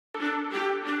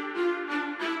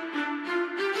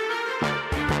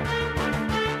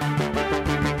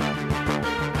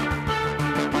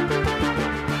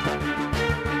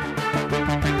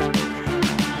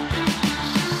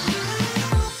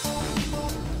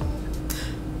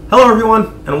Hello everyone,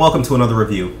 and welcome to another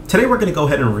review. Today we're going to go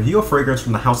ahead and review a fragrance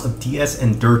from the house of DS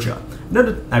and Durga.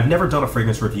 I've never done a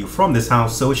fragrance review from this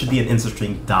house, so it should be an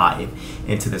interesting dive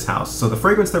into this house. So the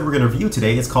fragrance that we're going to review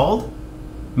today is called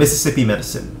Mississippi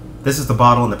Medicine. This is the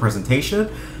bottle in the presentation.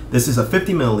 This is a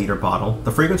 50 milliliter bottle.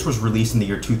 The fragrance was released in the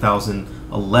year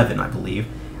 2011, I believe.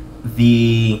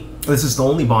 This is the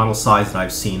only bottle size that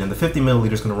I've seen, and the 50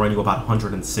 milliliter is going to run you about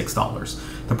 $106.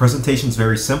 The presentation is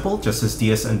very simple, just as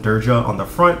DS and Durga on the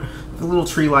front, with a little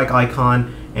tree-like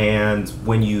icon, and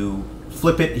when you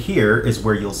flip it here is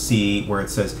where you'll see where it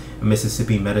says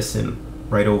Mississippi Medicine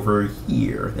right over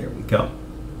here. There we go.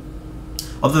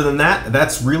 Other than that,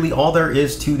 that's really all there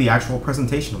is to the actual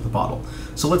presentation of the bottle.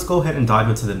 So let's go ahead and dive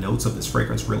into the notes of this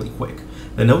fragrance really quick.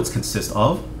 The notes consist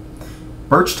of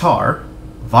birch tar,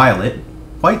 violet,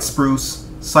 white spruce,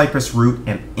 cypress root,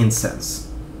 and incense.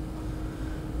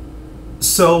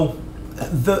 So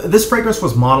this fragrance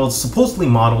was supposedly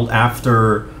modeled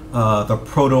after the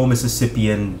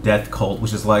Proto-Mississippian death cult,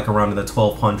 which is like around in the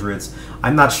 1200s.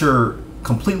 I'm not sure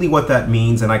completely what that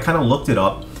means, and I kind of looked it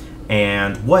up,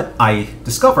 and what I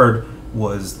discovered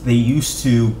was they used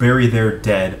to bury their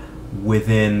dead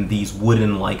within these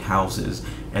wooden-like houses,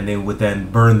 and they would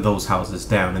then burn those houses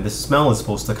down, and this smell is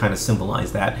supposed to kind of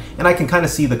symbolize that, and I can kind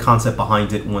of see the concept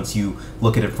behind it once you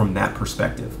look at it from that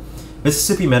perspective.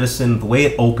 Mississippi Medicine, the way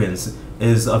it opens,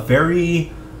 is a very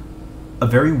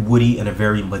woody and a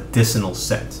very medicinal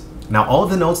scent. Now, all of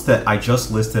the notes that I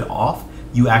just listed off,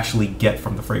 you actually get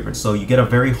from the fragrance. So you get a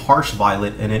very harsh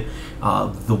violet in it.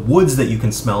 The woods that you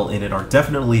can smell in it are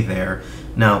definitely there.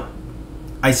 Now,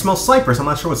 I smell cypress. I'm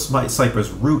not sure what cypress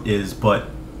root is, but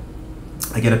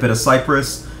I get a bit of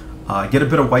cypress, I get a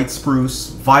bit of white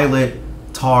spruce, violet,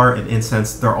 tar, and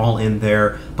incense. They're all in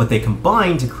there, but they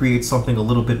combine to create something a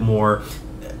little bit more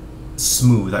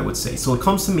smooth, I would say. So it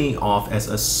comes to me off as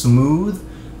a smooth,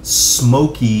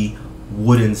 smoky,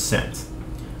 wooden scent.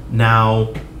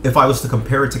 Now, if I was to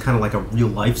compare it to kind of like a real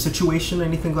life situation,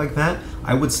 anything like that,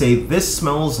 I would say this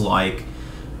smells like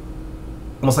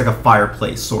almost like a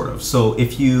fireplace, sort of. So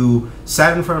if you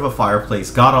sat in front of a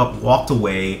fireplace, got up, walked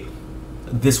away,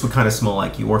 this would kind of smell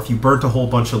like you. Or if you burnt a whole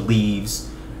bunch of leaves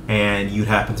and you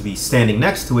happen to be standing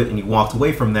next to it and you walked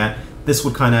away from that, this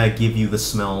would kind of give you the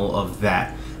smell of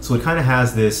that. So it kind of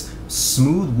has this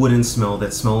smooth wooden smell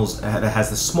that has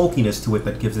the smokiness to it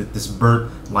that gives it this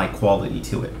burnt-like quality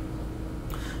to it.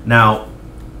 Now,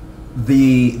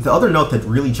 the other note that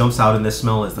really jumps out in this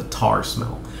smell is the tar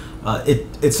smell.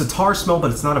 It's a tar smell,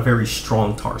 but it's not a very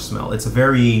strong tar smell. It's a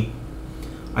very,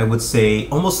 I would say,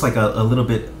 almost like a little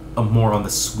bit more on the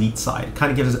sweet side. It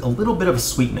kind of gives it a little bit of a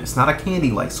sweetness, not a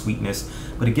candy-like sweetness,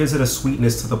 but it gives it a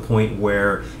sweetness to the point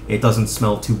where it doesn't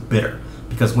smell too bitter.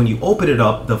 Because when you open it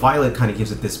up, the violet kind of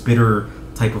gives it this bitter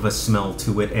type of a smell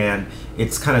to it, and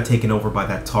it's kind of taken over by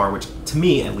that tar, which to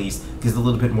me at least gives a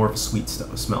little bit more of a sweet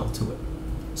smell to it.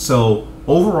 So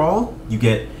overall, you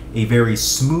get a very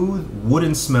smooth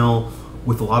wooden smell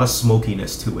with a lot of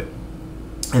smokiness to it,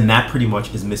 and that pretty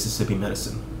much is Mississippi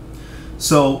Medicine.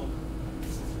 So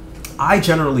I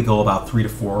generally go about 3 to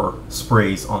 4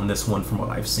 sprays on this one from what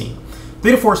I've seen.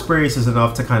 3 to 4 sprays is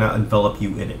enough to kind of envelop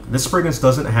you in it. This fragrance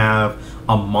doesn't have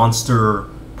a monster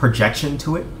projection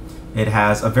to it. It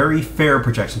has a very fair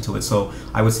projection to it, so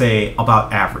I would say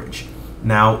about average.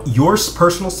 Now, your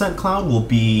personal scent cloud will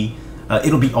be,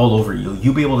 it'll be all over you.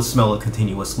 You'll be able to smell it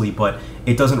continuously, but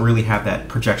it doesn't really have that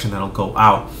projection that'll go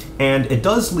out. And it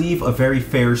does leave a very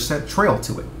fair scent trail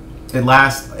to it. It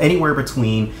lasts anywhere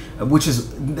between, and this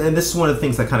is one of the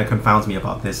things that kind of confounds me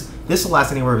about this. This will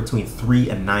last anywhere between 3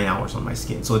 and 9 hours on my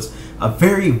skin. So it's a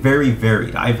very, very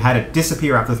varied. I've had it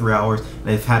disappear after 3 hours,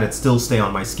 and I've had it still stay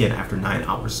on my skin after 9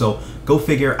 hours. So go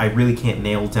figure, I really can't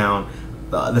nail down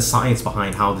the science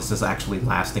behind how this is actually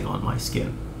lasting on my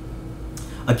skin.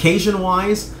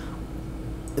 Occasion-wise,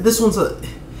 this one's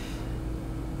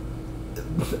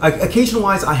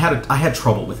occasion-wise, I had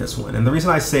trouble with this one, and the reason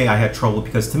I say I had trouble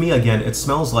because to me, again, it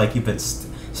smells like you've been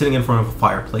sitting in front of a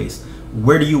fireplace.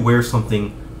 Where do you wear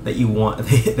something that you want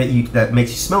that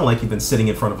makes you smell like you've been sitting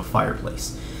in front of a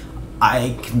fireplace?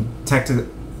 I can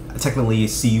technically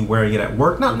see you wearing it at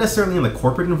work, not necessarily in the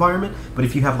corporate environment, but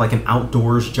if you have like an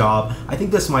outdoors job, I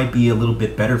think this might be a little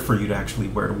bit better for you to actually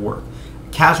wear to work.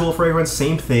 Casual fragrance,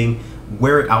 same thing.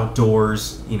 Wear it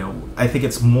outdoors. You know, I think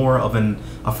it's more of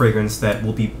a fragrance that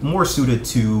will be more suited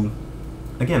to,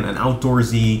 again, an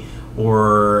outdoorsy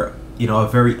or, you know, a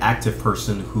very active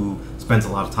person who spends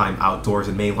a lot of time outdoors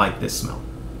and may like this smell.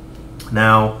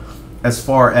 Now, as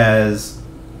far as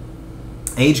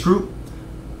age group,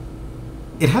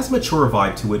 it has a mature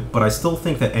vibe to it, but I still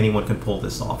think that anyone can pull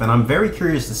this off. And I'm very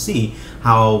curious to see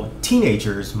how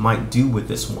teenagers might do with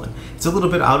this one. It's a little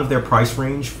bit out of their price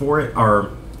range for it,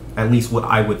 or at least what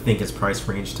I would think is price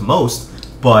range to most,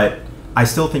 but I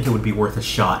still think it would be worth a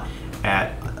shot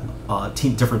at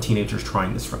different teenagers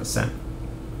trying this scent.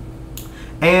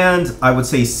 And I would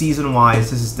say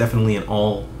season-wise, this is definitely an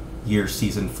all-year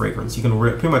season fragrance. You can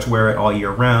pretty much wear it all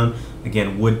year round.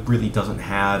 Again, wood really doesn't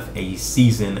have a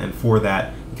season, and for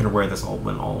that, you can wear this all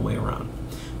the way around.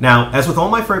 Now, as with all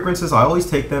my fragrances, I always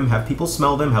take them, have people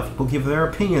smell them, have people give their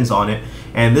opinions on it,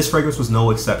 and this fragrance was no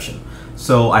exception.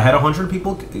 So I had 100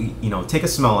 people, take a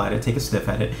smell at it, take a sniff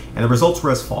at it, and the results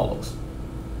were as follows.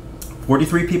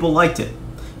 43 people liked it.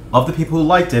 Of the people who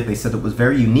liked it, they said it was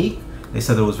very unique, they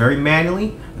said that it was very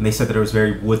manly, and they said that it was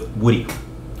very woody,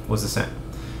 was the scent.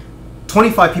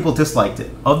 25 people disliked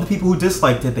it. Of the people who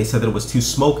disliked it, they said that it was too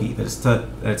smoky, that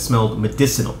it smelled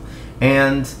medicinal.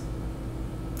 And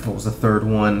what was the third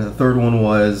one? The third one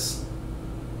was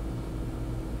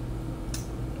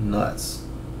nuts.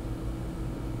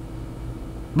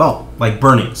 Oh, like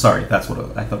burning. Sorry, that's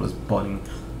what I thought it was burning.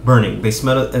 They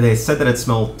smelled it. They said that it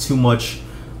smelled too much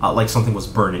like something was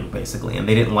burning, basically, and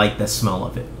they didn't like the smell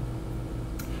of it.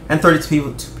 And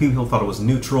 32 people thought it was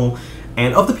neutral.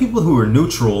 And of the people who were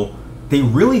neutral, they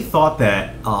really thought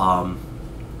that it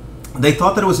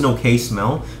was an okay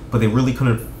smell, but they really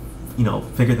couldn't,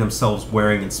 figure themselves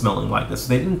wearing and smelling like this.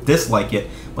 They didn't dislike it,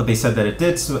 but they said that it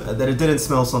didn't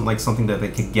smell like something that they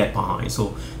could get behind.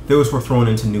 So those were thrown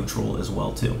into neutral as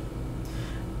well too.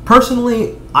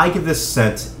 Personally, I give this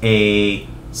scent a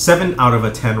 7 out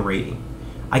of 10 rating.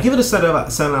 I give it a 7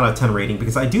 out of 10 rating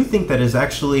because I do think that it is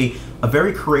actually a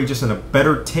very courageous and a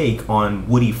better take on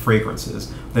woody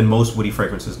fragrances than most woody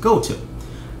fragrances go to.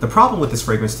 The problem with this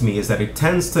fragrance to me is that it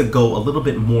tends to go a little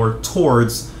bit more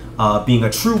towards being a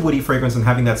true woody fragrance and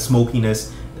having that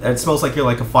smokiness. It smells like you're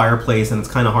like a fireplace, and it's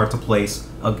kind of hard to place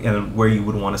and where you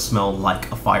would want to smell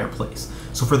like a fireplace.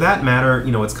 So for that matter,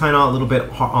 it's kind of a little bit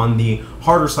on the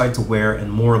harder side to wear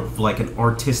and more of like an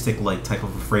artistic-like type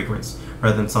of a fragrance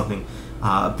rather than something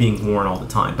being worn all the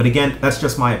time. But again, that's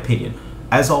just my opinion.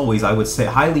 As always, I would say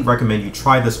highly recommend you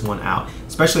try this one out,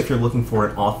 especially if you're looking for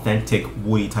an authentic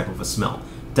woody type of a smell.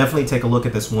 Definitely take a look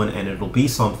at this one, and it'll be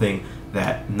something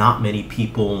that not many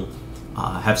people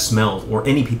have smelled, or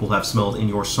any people have smelled in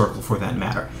your circle for that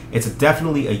matter. It's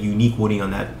definitely a unique woody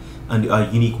on that, a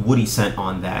unique woody scent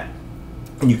on that,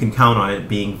 and you can count on it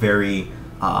being very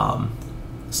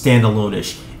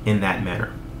standalone-ish in that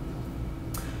manner.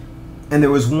 And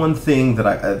there was one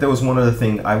other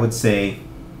thing I would say.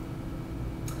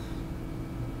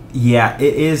 Yeah,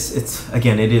 it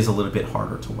is a little bit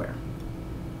harder to wear.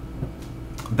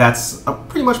 That's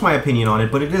pretty much my opinion on it,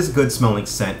 but it is a good smelling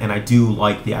scent, and I do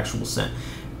like the actual scent.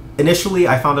 Initially,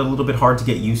 I found it a little bit hard to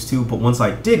get used to, but once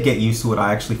I did get used to it,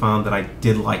 I actually found that I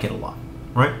did like it a lot,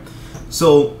 right?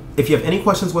 So if you have any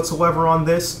questions whatsoever on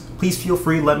this, please feel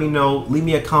free, let me know, leave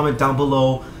me a comment down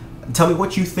below. Tell me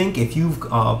what you think, if you've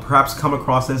perhaps come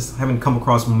across this. I haven't come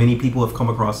across, many people have come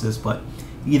across this, but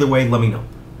either way, let me know.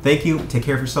 Thank you, take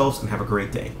care of yourselves, and have a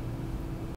great day.